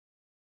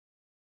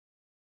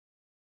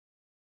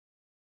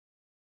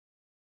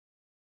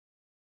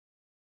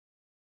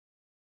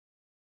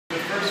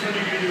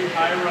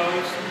high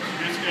rows. So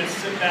you're just going to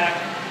sit back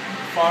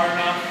far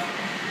enough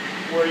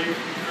where you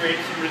can create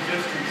some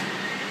resistance.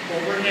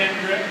 Overhand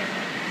grip,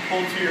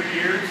 pull to your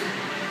ears.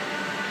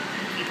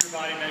 Keep your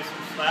body nice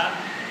and flat.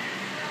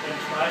 Then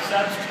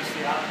triceps, just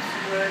the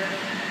opposite way.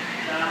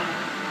 Down.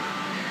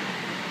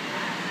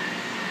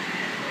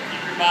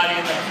 Keep your body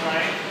in that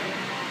plank.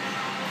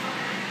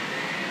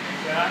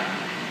 Like that.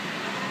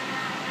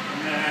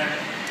 And then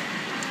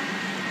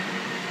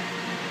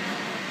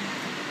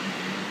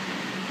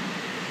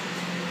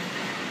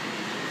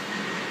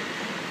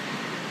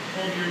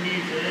hold your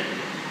knees in.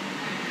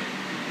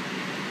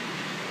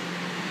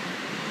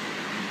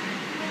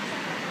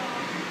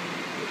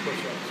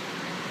 Push-ups.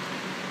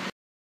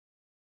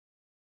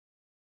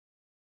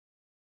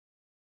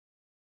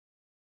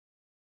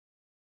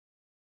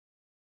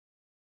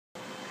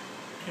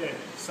 Okay,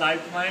 side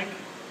plank,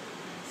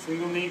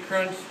 single knee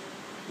crunch.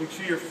 Make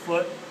sure your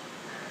foot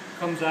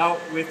comes out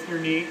with your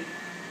knee.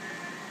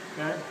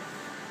 Okay.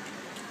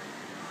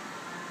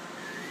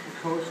 The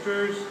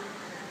coasters.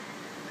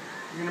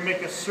 You're going to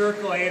make a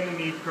circle and a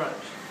knee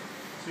crunch.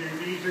 So your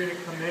knees are going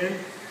to come in.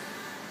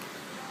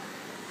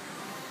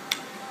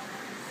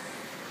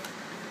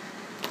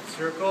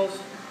 Circles.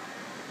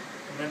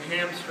 And then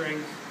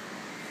hamstrings.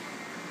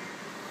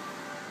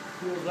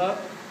 Heels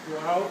up, go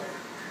out.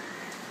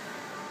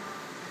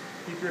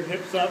 Keep your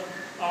hips up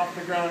off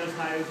the ground as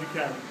high as you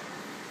can.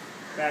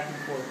 Back and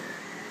forth.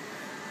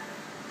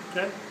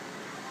 Okay?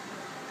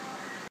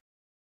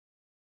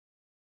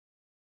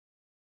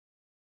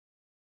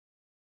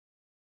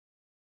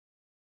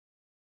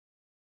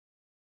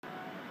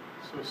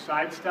 So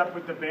side step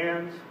with the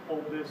bands.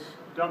 Hold this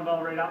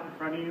dumbbell right out in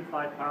front of you,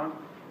 5 pounds.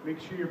 Make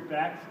sure your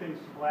back stays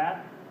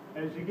flat.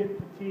 As you get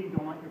fatigued,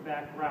 don't let your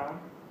back round.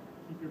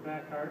 Keep your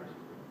back arched.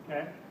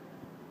 Okay?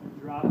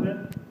 And drop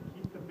it.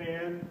 Keep the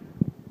band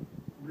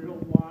real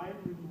wide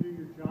when you do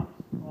your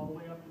jumps, all the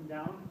way up and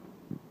down.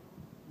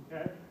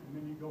 Okay? And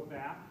then you go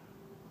back.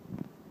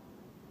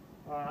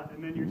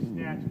 And then your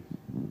snatches.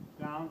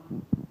 Down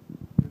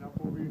and up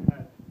over your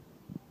head.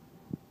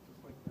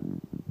 Just like that.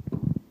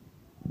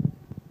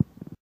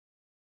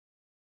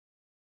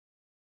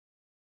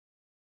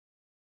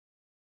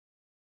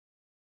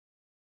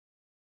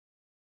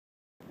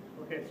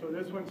 Okay, so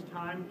this one's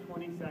timed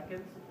 20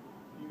 seconds.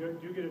 You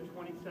do get a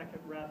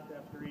 20-second rest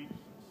after each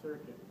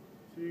circuit.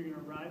 So you're going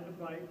to ride the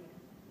bike,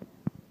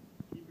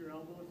 keep your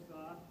elbows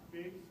soft,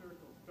 big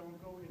circles.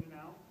 Don't go in and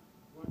out.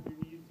 You want your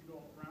knees to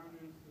go around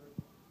in a